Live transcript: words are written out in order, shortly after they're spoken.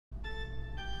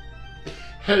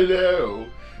Hello,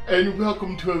 and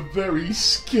welcome to a very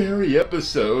scary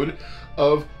episode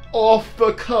of Off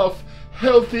the Cuff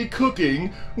Healthy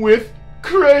Cooking with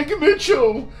Craig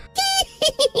Mitchell.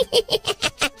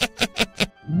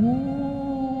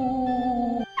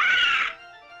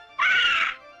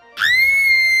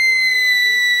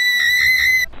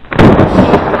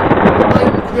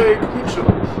 I'm Craig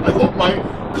Mitchell. I hope my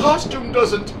costume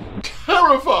doesn't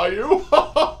terrify you.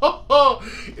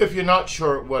 If you're not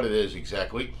sure what it is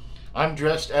exactly, I'm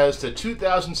dressed as the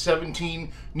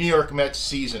 2017 New York Mets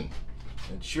season.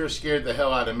 It sure scared the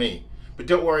hell out of me. But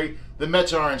don't worry, the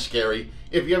Mets aren't scary.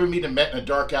 If you ever meet a Met in a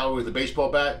dark alley with a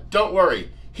baseball bat, don't worry.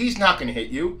 He's not going to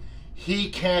hit you. He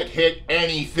can't hit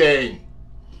anything.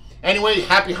 Anyway,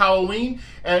 happy Halloween.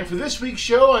 And for this week's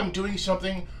show, I'm doing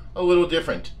something a little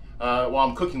different. While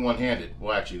I'm cooking one-handed.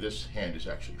 Well, actually, this hand is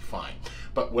actually fine.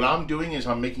 But what I'm doing is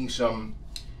I'm making some,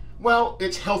 well,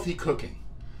 it's healthy cooking.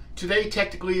 Today,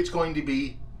 technically, it's going to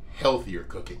be healthier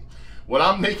cooking. What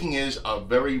I'm making is a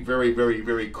very, very, very,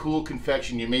 very cool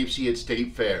confection you may see at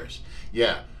state fairs.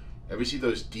 Yeah, ever see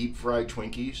those deep-fried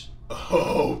Twinkies?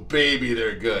 Oh, baby,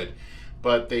 they're good.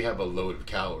 But they have a load of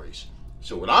calories.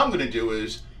 So what I'm going to do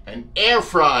is an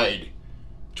air-fried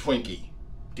Twinkie.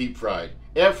 Deep-fried.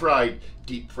 Air-fried,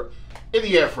 deep-fried. In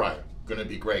the air fryer. Going to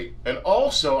be great. And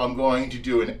also, I'm going to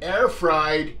do an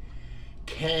air-fried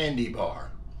candy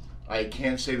bar. I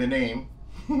can't say the name,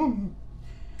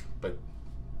 but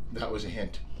that was a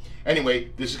hint.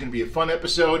 Anyway, this is going to be a fun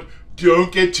episode.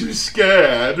 Don't get too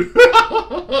scared.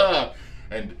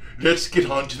 And let's get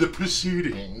on to the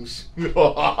proceedings.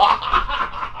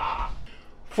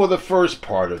 For the first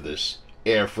part of this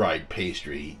air-fried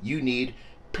pastry, you need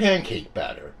pancake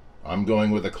batter. I'm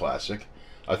going with a classic.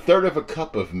 1/3 of a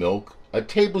cup of milk, a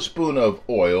tablespoon of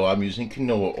oil, I'm using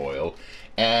canola oil,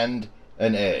 and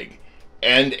an egg.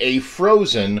 And a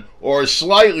frozen, or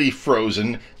slightly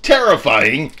frozen,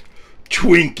 terrifying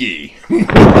Twinkie.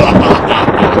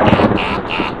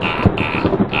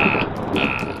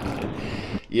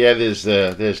 Yeah,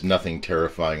 there's nothing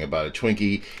terrifying about a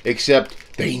Twinkie, except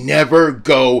they never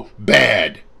go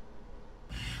bad.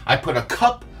 I put a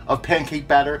cup of pancake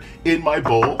batter in my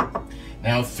bowl.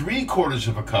 Now 3/4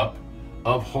 of a cup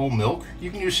of whole milk.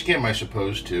 You can use skim, I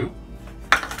suppose, too.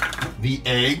 The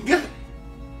egg.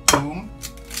 Boom.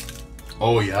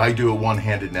 Oh yeah, I do it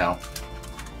one-handed now.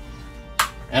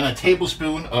 And a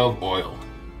tablespoon of oil.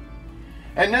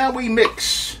 And now we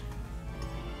mix.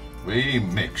 We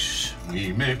mix.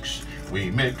 We mix. We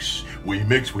mix. We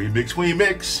mix. We mix. We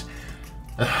mix.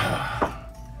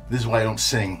 This is why I don't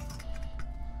sing.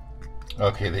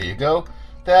 Okay, there you go.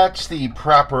 That's the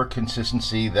proper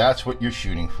consistency. That's what you're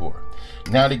shooting for.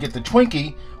 Now to get the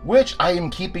Twinkie, which I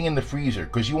am keeping in the freezer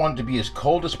because you want it to be as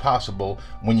cold as possible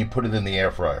when you put it in the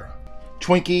air fryer.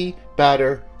 Twinkie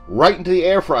batter right into the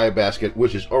air fryer basket,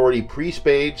 which is already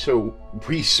pre-spayed so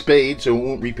it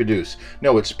won't reproduce.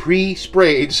 No, it's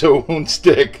pre-sprayed so it won't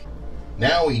stick.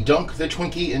 Now we dunk the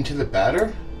Twinkie into the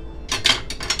batter,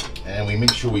 and we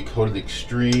make sure we coat it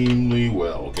extremely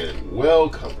well. Get it well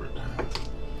covered.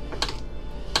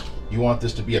 You want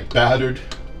this to be a battered,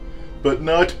 but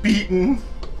not beaten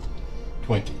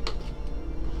Twinkie.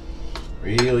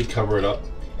 Really cover it up.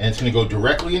 And it's going to go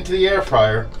directly into the air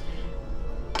fryer.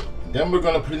 And then we're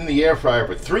going to put it in the air fryer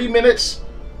for 3 minutes.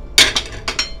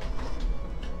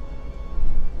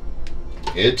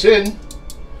 It's in.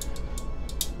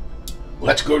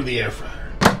 Let's go to the air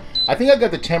fryer. I think I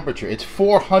got the temperature. It's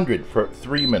 400 for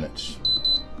 3 minutes.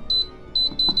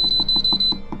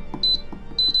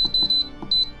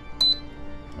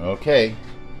 Okay,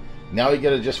 now you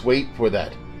gotta just wait for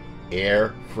that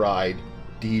air-fried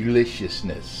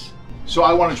deliciousness. So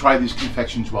I want to try these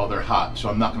confections while they're hot, so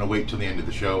I'm not gonna wait till the end of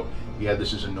the show. Yeah,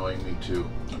 this is annoying me too.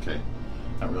 Okay,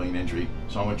 not really an injury.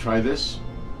 So I'm gonna try this,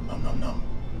 num num num,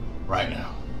 right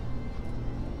now.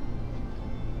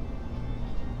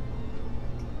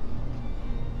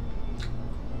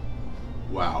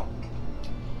 Wow.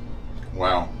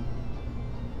 Wow.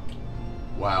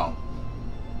 Wow.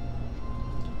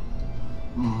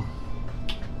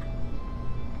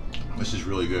 This is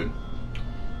really good.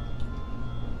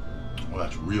 Well,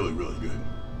 that's really, really good.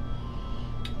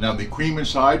 Now the cream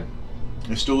inside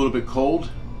is still a little bit cold.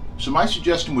 So my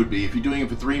suggestion would be, if you're doing it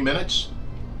for 3 minutes,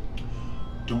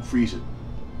 don't freeze it.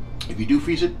 If you do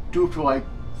freeze it, do it for like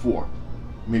 4,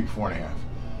 maybe 4.5.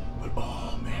 But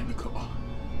oh man, the cold.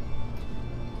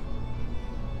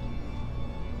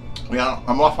 Yeah,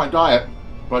 I'm off my diet,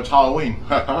 but it's Halloween.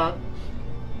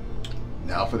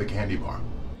 Now for the candy bar.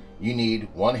 You need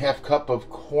 1/2 cup of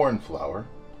corn flour,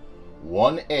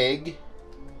 1 egg,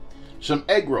 some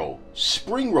egg roll,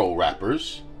 spring roll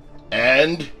wrappers,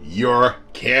 and your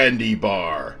candy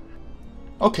bar.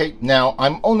 Okay, now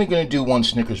I'm only going to do one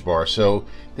Snickers bar, so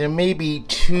there may be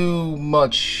too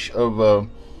much of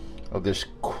this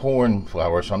corn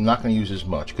flour, so I'm not going to use as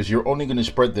much, because you're only going to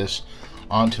spread this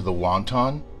onto the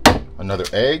wonton. Another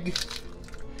egg,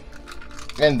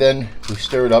 and then we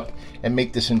stir it up and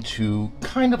make this into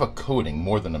kind of a coating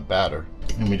more than a batter.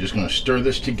 And we're just going to stir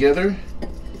this together,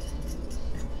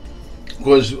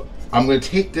 because I'm going to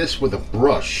take this with a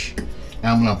brush and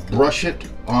I'm going to brush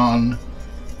it on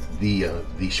the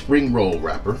spring roll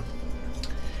wrapper,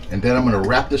 and then I'm going to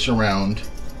wrap this around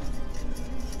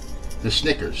the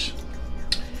Snickers,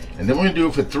 and then we're going to do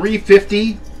it for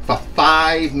 350 for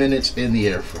 5 minutes in the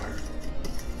air fryer.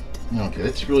 Okay,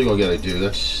 that's really all I got to do.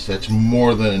 That's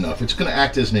more than enough. It's going to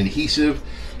act as an adhesive,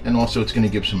 and also it's going to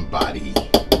give some body.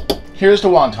 Here's the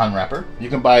wonton wrapper. You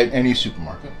can buy it at any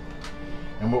supermarket.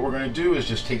 And what we're going to do is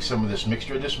just take some of this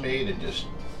mixture I just made and just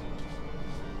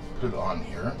put it on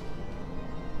here.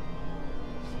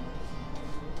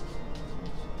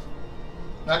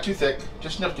 Not too thick,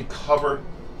 just enough to cover,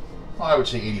 well, I would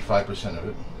say 85% of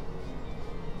it.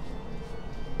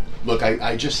 Look,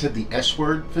 I just said the S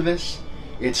word for this.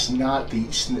 It's not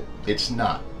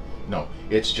no,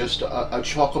 it's just a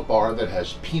chocolate bar that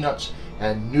has peanuts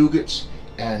and nougats,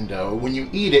 and when you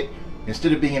eat it,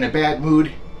 instead of being in a bad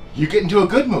mood, you get into a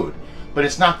good mood. But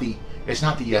it's not the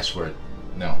S word,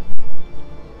 no.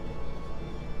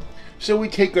 So we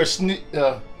take our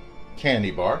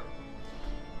candy bar,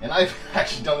 and I've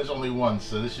actually done this only once,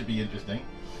 so this should be interesting.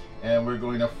 And we're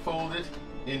going to fold it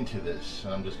into this.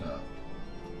 And I'm just going to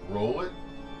roll it,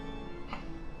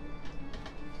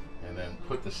 and then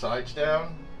put the sides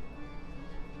down.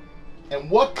 And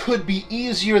what could be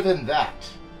easier than that?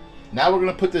 Now we're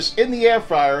going to put this in the air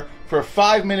fryer for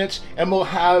 5 minutes, and we'll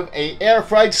have a air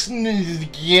fried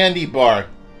candy bar.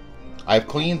 I've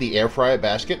cleaned the air fryer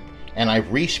basket, and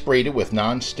I've re-sprayed it with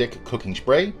non-stick cooking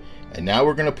spray. And now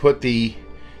we're going to put the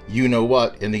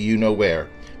you-know-what in the you-know-where.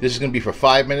 This is going to be for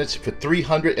 5 minutes for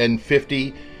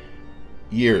 350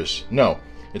 years. No,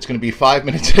 it's going to be 5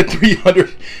 minutes at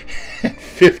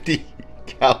 350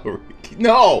 calories.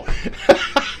 No!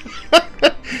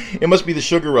 It must be the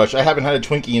sugar rush. I haven't had a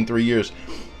Twinkie in 3 years.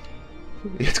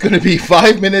 It's going to be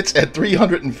 5 minutes at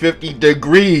 350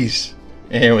 degrees.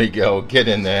 Here we go. Get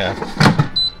in there.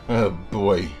 Oh,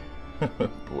 boy.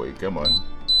 Boy, come on.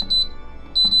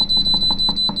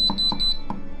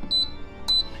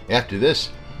 After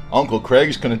this, Uncle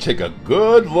Craig's going to take a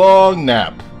good long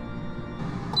nap.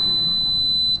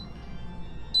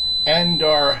 And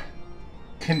our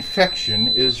confection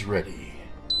is ready.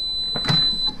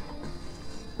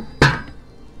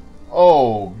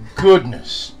 Oh,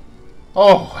 goodness.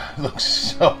 Oh, it looks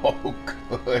so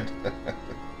good.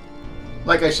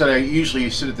 Like I said, I usually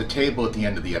sit at the table at the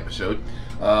end of the episode.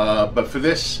 But for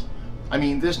this, I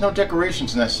mean, there's no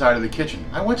decorations in that side of the kitchen.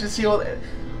 I went to see all that.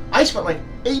 I spent like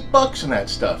 $8 on that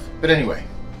stuff. But anyway,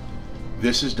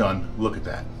 this is done. Look at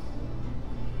that.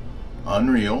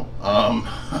 Unreal.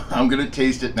 I'm going to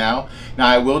taste it now. Now,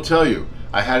 I will tell you,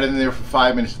 I had it in there for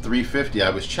 5 minutes at 350. I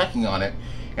was checking on it,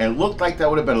 and it looked like that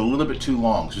would have been a little bit too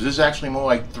long. So this is actually more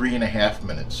like 3.5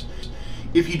 minutes.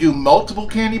 If you do multiple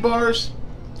candy bars,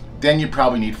 then you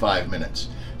probably need 5 minutes.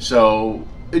 So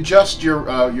adjust your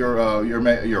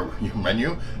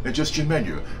menu. Adjust your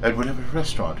menu at whatever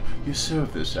restaurant you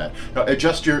serve this at. Now,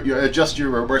 adjust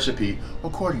your recipe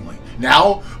accordingly.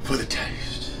 Now for the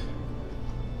taste.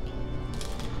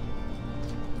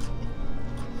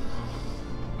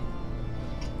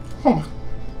 Oh.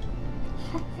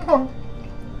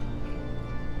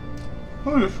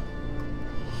 Look at this.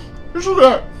 Listen to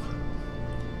that.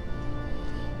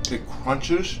 It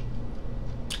crunches.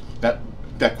 That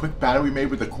quick batter we made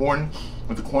with the corn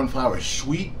flour is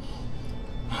sweet.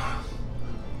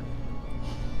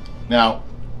 Now,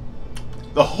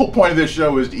 the whole point of this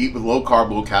show is to eat with low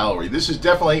carb, low calorie. This is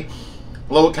definitely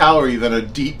lower calorie than a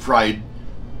deep fried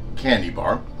candy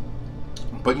bar.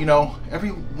 But you know,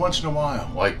 every once in a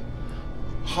while, like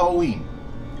Halloween,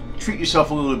 treat yourself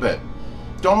a little bit.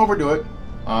 Don't overdo it.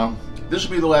 This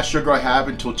will be the last sugar I have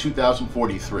until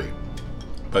 2043.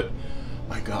 But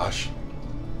my gosh.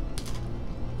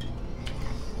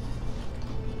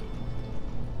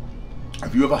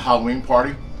 If you have a Halloween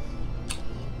party,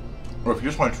 or if you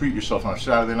just want to treat yourself on a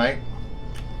Saturday night,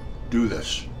 do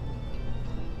this.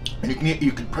 And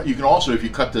you can also, if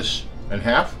you cut this in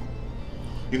half,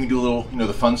 you can do a little, you know,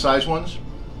 the fun size ones.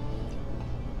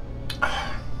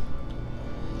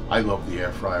 I love the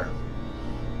air fryer.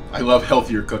 I love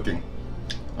healthier cooking.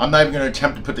 I'm not even going to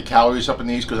attempt to put the calories up in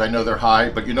these because I know they're high,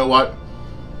 but you know what?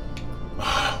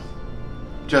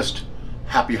 Just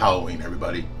Happy Halloween,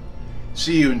 everybody.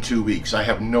 See you in 2 weeks. I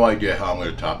have no idea how I'm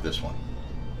going to top this one.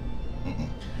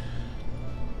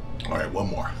 All right, one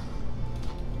more.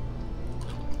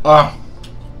 Oh,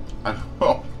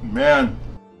 man.